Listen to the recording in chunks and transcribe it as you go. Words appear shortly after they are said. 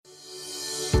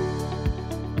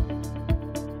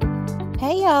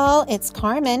Hey y'all, it's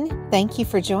Karmen. Thank you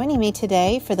for joining me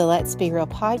today for the Let's Be Real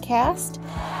podcast.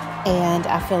 And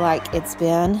I feel like it's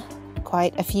been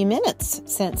quite a few minutes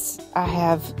since I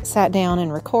have sat down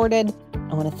and recorded.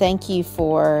 I want to thank you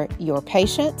for your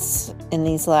patience in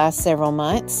these last several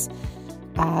months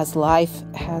as life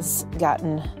has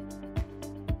gotten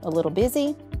a little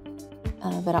busy.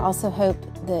 But I also hope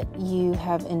that you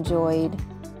have enjoyed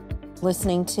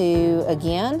listening to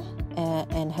again,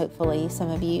 and hopefully some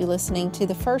of you listening to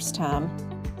the first time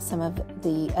some of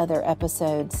the other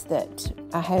episodes that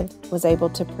I was able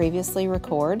to previously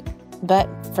record. But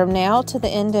from now to the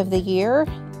end of the year,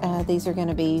 these are going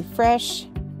to be fresh,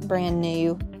 brand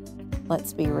new,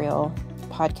 Let's Be Real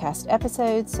podcast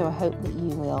episodes, so I hope that you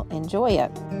will enjoy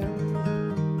it.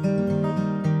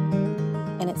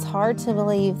 And it's hard to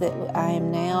believe that I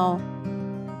am now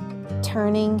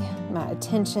turning my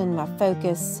attention, my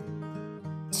focus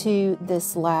to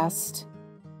this last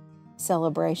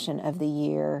celebration of the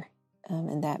year,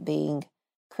 and that being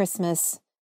Christmas,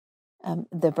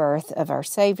 the birth of our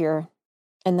Savior.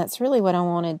 And that's really what I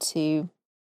wanted to,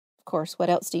 of course, what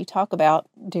else do you talk about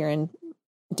during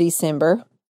December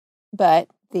but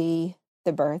the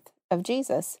birth of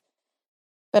Jesus?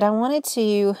 But I wanted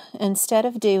to, instead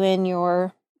of doing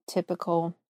your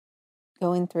typical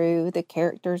going through the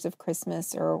characters of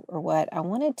Christmas or what, I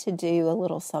wanted to do a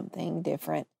little something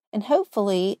different. And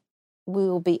hopefully we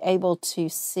will be able to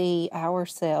see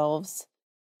ourselves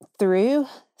through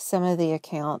some of the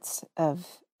accounts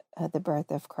of the birth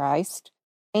of Christ,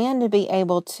 and to be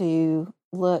able to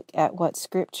look at what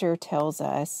Scripture tells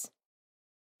us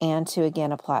and to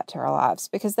again apply it to our lives,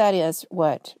 because that is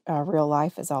what real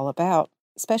life is all about,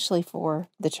 especially for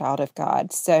the child of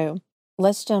God. So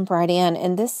let's jump right in.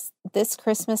 And this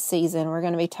Christmas season, we're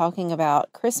going to be talking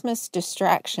about Christmas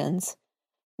distractions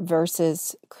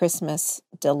versus Christmas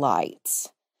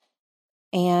delights.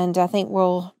 And I think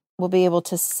we'll be able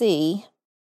to see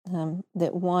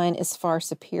that one is far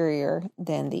superior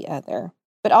than the other.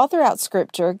 But all throughout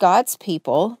Scripture, God's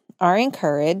people are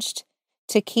encouraged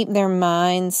to keep their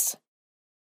minds,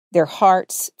 their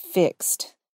hearts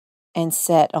fixed and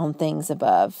set on things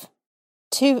above.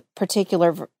 Two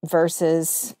particular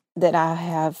verses that I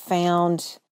have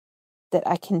found that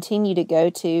I continue to go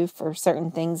to for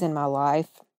certain things in my life.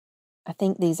 I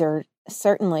think these are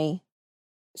certainly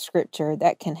Scripture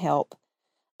that can help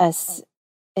us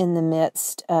in the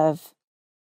midst of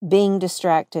being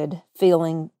distracted,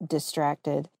 feeling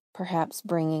distracted, perhaps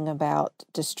bringing about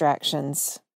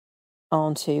distractions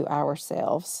onto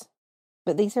ourselves.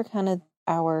 But these are kind of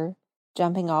our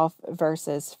jumping off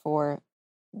verses for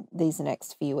these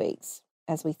next few weeks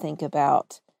as we think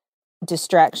about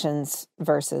distractions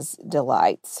versus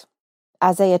delights.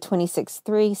 Isaiah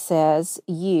 26:3 says,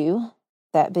 "You,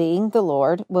 that being the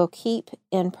Lord, will keep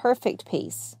in perfect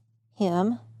peace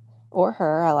him," or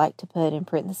her, I like to put in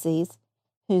parentheses,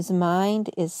 "whose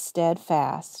mind is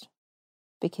steadfast,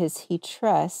 because he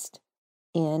trusts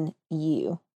in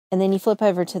you." And then you flip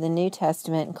over to the New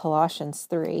Testament in Colossians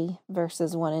 3,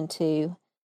 verses 1 and 2,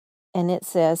 and it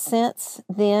says, "Since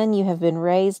then you have been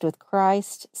raised with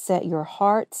Christ, set your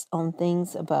hearts on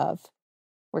things above,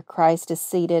 where Christ is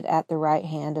seated at the right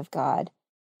hand of God.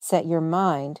 Set your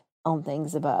mind on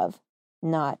things above,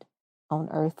 not on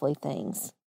earthly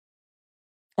things."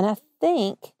 And I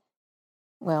think,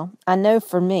 well, I know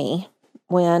for me,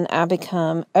 when I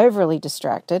become overly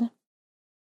distracted,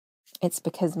 it's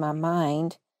because my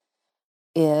mind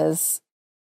is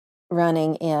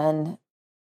running in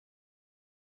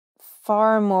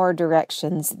far more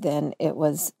directions than it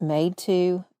was made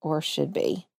to or should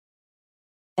be.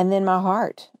 And then my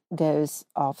heart goes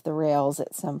off the rails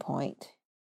at some point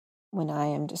when I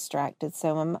am distracted.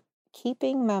 So I'm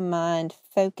keeping my mind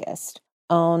focused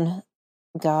on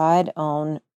God,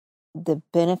 on the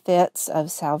benefits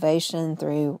of salvation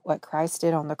through what Christ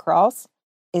did on the cross,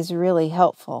 is really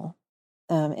helpful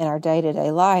in our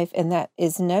day-to-day life. And that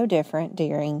is no different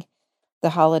during the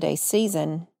holiday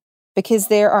season, because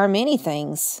there are many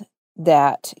things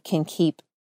that can keep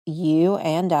you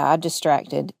and I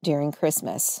distracted during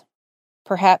Christmas.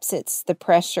 Perhaps it's the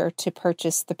pressure to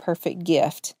purchase the perfect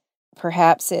gift.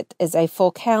 Perhaps it is a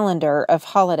full calendar of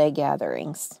holiday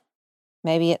gatherings.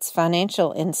 Maybe it's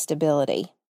financial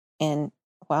instability. And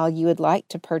while you would like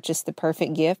to purchase the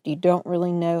perfect gift, you don't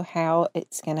really know how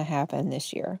it's going to happen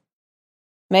this year.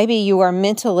 Maybe you are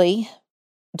mentally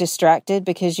distracted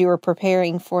because you are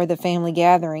preparing for the family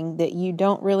gathering that you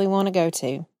don't really want to go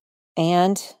to.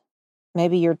 And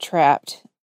maybe you're trapped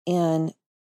in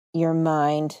your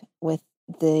mind with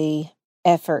the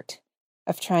effort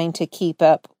of trying to keep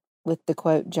up with the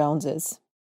quote Joneses,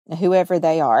 whoever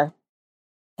they are.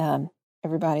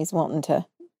 everybody's wanting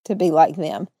to be like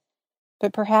them.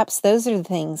 But perhaps those are the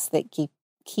things that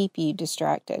keep you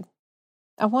distracted.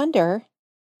 I wonder,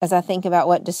 as I think about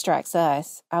what distracts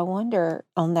us, I wonder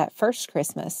on that first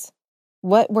Christmas,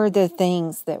 what were the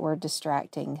things that were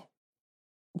distracting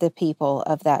the people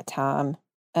of that time,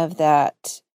 of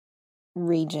that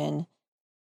region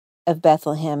of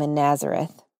Bethlehem and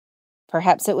Nazareth?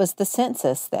 Perhaps it was the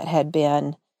census that had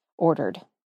been ordered.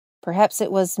 Perhaps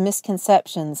it was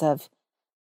misconceptions of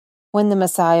when the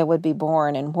Messiah would be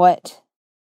born and what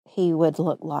he would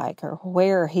look like or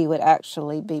where he would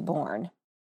actually be born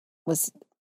was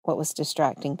what was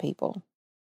distracting people.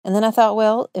 And then I thought,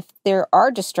 well, if there are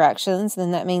distractions,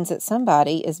 then that means that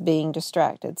somebody is being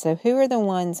distracted. So who are the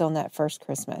ones on that first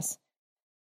Christmas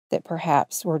that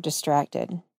perhaps were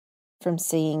distracted from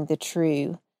seeing the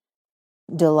true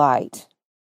delight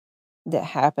that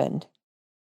happened?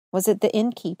 Was it the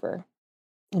innkeeper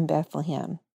in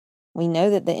Bethlehem? We know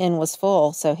that the inn was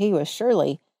full, so he was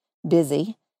surely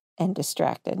busy and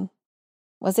distracted.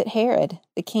 Was it Herod,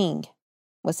 the king?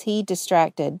 Was he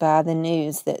distracted by the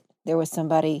news that there was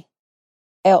somebody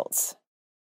else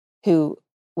who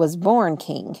was born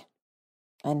king,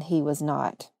 and he was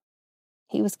not?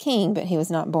 He was king, but he was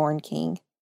not born king.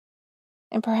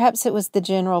 And perhaps it was the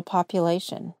general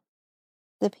population,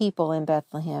 the people in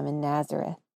Bethlehem and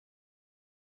Nazareth,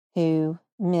 who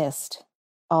missed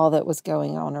all that was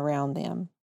going on around them.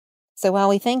 So while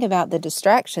we think about the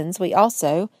distractions, we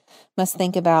also must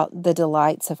think about the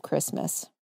delights of Christmas.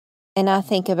 And I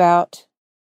think about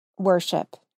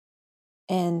worship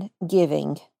and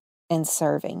giving and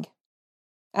serving.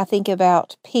 I think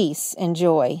about peace and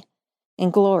joy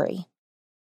and glory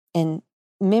and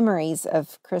memories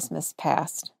of Christmas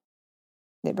past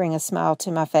that bring a smile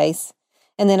to my face.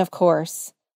 And then, of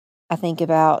course, I think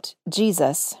about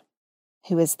Jesus,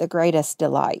 who is the greatest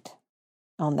delight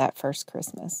on that first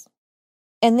Christmas.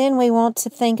 And then we want to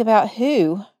think about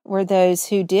who were those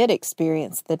who did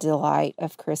experience the delight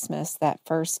of Christmas that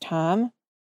first time.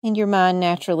 And your mind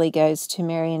naturally goes to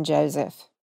Mary and Joseph,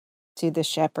 to the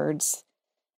shepherds,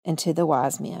 and to the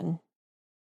wise men.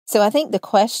 So I think the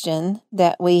question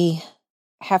that we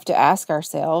have to ask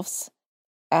ourselves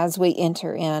as we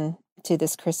enter into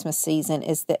this Christmas season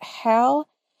is that how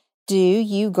do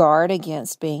you guard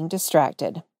against being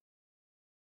distracted?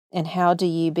 And how do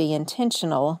you be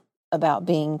intentional about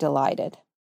being delighted?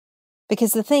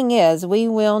 Because the thing is, we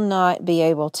will not be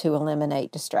able to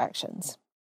eliminate distractions.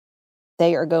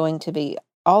 They are going to be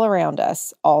all around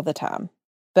us all the time.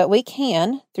 But we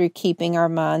can, through keeping our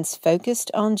minds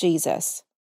focused on Jesus,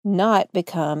 not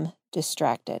become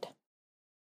distracted.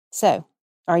 So,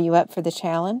 are you up for the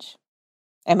challenge?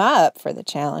 Am I up for the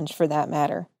challenge, for that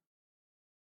matter?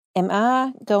 Am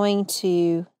I going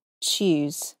to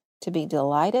choose to be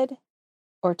delighted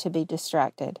or to be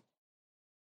distracted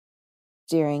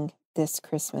during this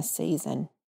Christmas season?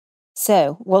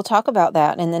 So, we'll talk about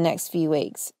that in the next few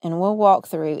weeks, and we'll walk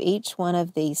through each one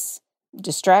of these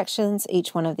distractions,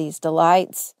 each one of these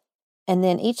delights, and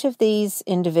then each of these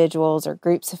individuals or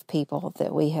groups of people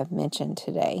that we have mentioned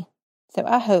today. So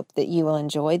I hope that you will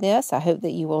enjoy this. I hope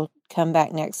that you will come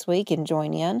back next week and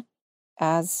join in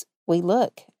as we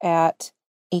look at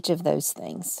each of those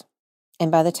things.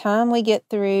 And by the time we get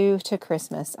through to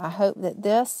Christmas, I hope that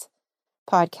this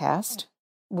podcast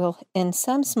will, in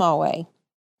some small way,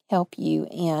 help you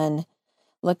in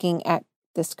looking at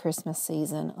this Christmas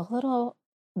season a little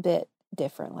bit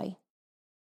differently,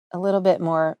 a little bit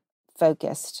more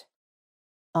focused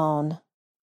on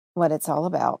what it's all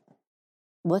about,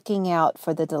 looking out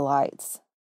for the delights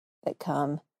that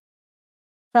come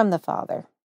from the Father,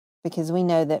 because we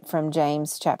know that from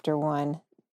James chapter 1,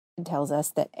 it tells us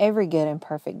that every good and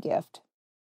perfect gift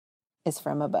is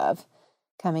from above,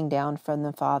 coming down from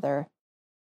the Father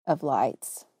of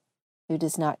lights, who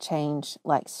does not change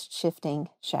like shifting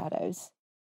shadows.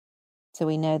 So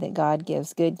we know that God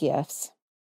gives good gifts.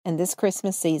 And this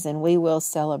Christmas season, we will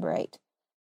celebrate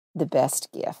the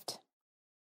best gift,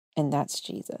 and that's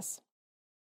Jesus.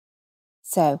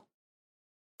 So,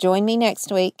 join me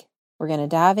next week. We're going to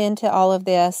dive into all of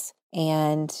this,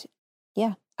 and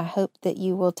I hope that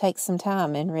you will take some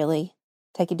time and really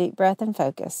take a deep breath and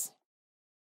focus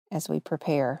as we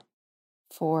prepare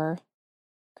for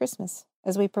Christmas,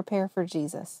 as we prepare for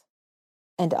Jesus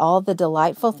and all the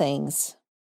delightful things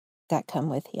that come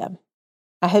with Him.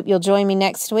 I hope you'll join me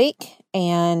next week,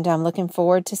 and I'm looking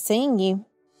forward to seeing you.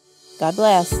 God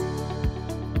bless.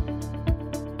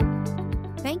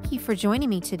 Thank you for joining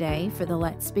me today for the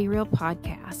Let's Be Real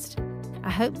podcast.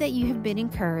 I hope that you have been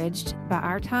encouraged by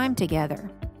our time together.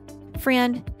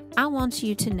 Friend, I want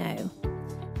you to know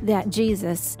that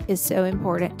Jesus is so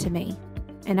important to me.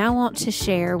 And I want to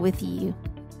share with you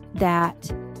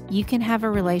that you can have a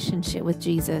relationship with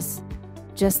Jesus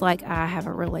just like I have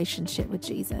a relationship with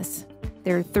Jesus.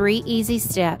 There are 3 easy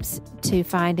steps to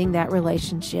finding that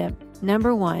relationship.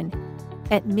 Number 1,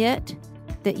 admit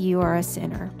that you are a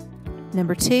sinner.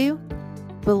 Number 2,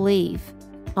 believe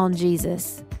on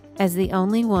Jesus as the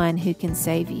only one who can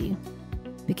save you,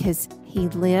 because he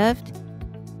lived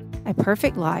a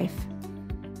perfect life.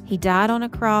 He died on a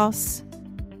cross.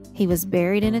 He was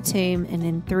buried in a tomb, and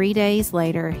then 3 days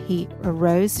later, he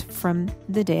arose from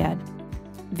the dead,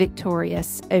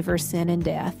 victorious over sin and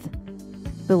death.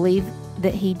 Believe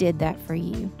that he did that for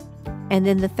you. And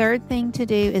then the third thing to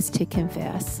do is to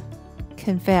confess.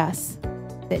 Confess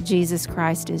that Jesus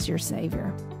Christ is your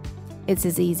Savior. It's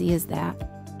as easy as that.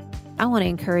 I want to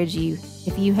encourage you,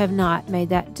 if you have not made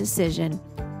that decision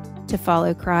to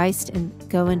follow Christ and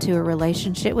go into a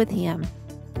relationship with him,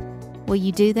 will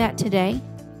you do that today?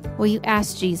 Will you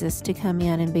ask Jesus to come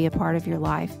in and be a part of your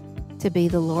life, to be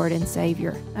the Lord and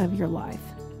Savior of your life,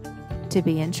 to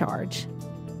be in charge?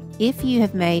 If you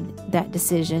have made that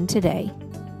decision today,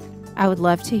 I would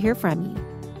love to hear from you.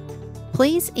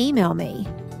 Please email me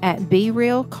at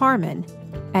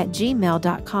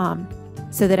berealkarmen@gmail.com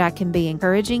so that I can be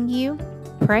encouraging you,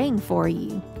 praying for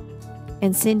you,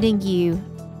 and sending you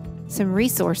some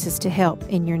resources to help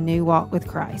in your new walk with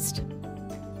Christ.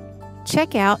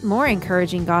 Check out more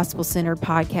encouraging gospel-centered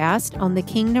podcasts on the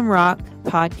Kingdom Rock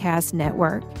Podcast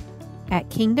Network at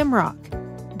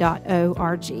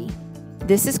kingdomrock.org.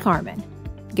 This is Karmen.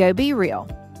 Go be real.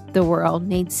 The world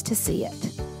needs to see it.